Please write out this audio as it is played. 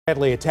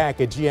Deadly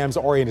attack at GM's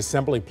Orion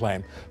assembly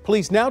plant.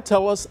 Police now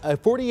tell us a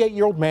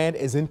 48-year-old man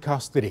is in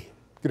custody.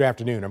 Good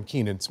afternoon, I'm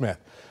Keenan Smith.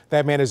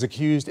 That man is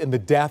accused in the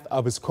death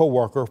of his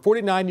co-worker,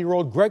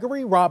 49-year-old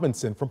Gregory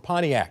Robinson from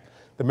Pontiac.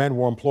 The men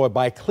were employed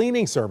by a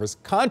cleaning service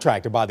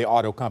contracted by the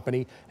auto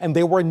company, and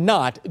they were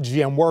not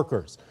GM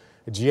workers.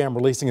 GM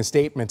releasing a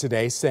statement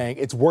today saying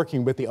it's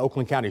working with the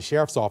Oakland County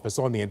Sheriff's Office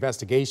on the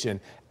investigation,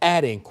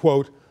 adding,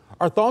 quote,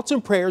 "Our thoughts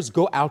and prayers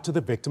go out to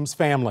the victim's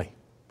family."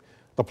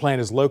 The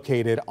plant is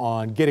located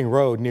on Gidding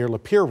Road near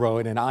Lapeer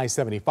Road and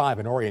I-75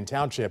 in Orion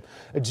Township.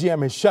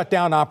 GM has shut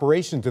down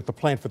operations at the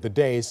plant for the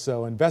day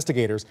so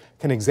investigators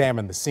can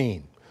examine the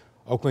scene.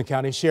 Oakland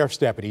County Sheriff's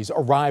deputies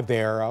arrived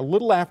there a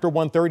little after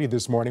 1:30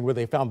 this morning, where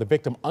they found the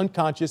victim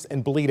unconscious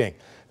and bleeding.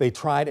 They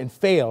tried and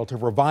failed to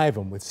revive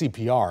him with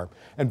CPR.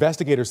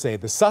 Investigators say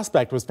the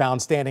suspect was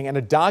found standing in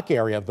a dock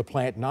area of the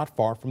plant not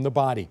far from the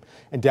body.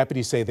 And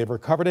deputies say they've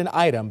recovered an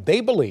item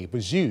they believe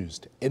was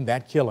used in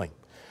that killing.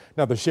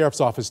 Now, the sheriff's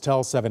office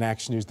tells 7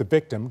 Action News the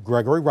victim,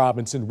 Gregory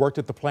Robinson, worked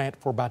at the plant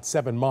for about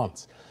 7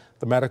 months.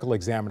 The medical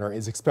examiner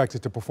is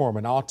expected to perform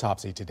an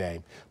autopsy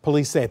today.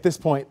 Police say at this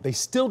point they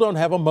still don't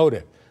have a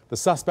motive. The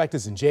suspect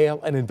is in jail,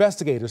 and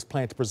investigators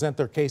plan to present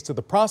their case to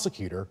the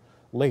prosecutor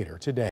later today.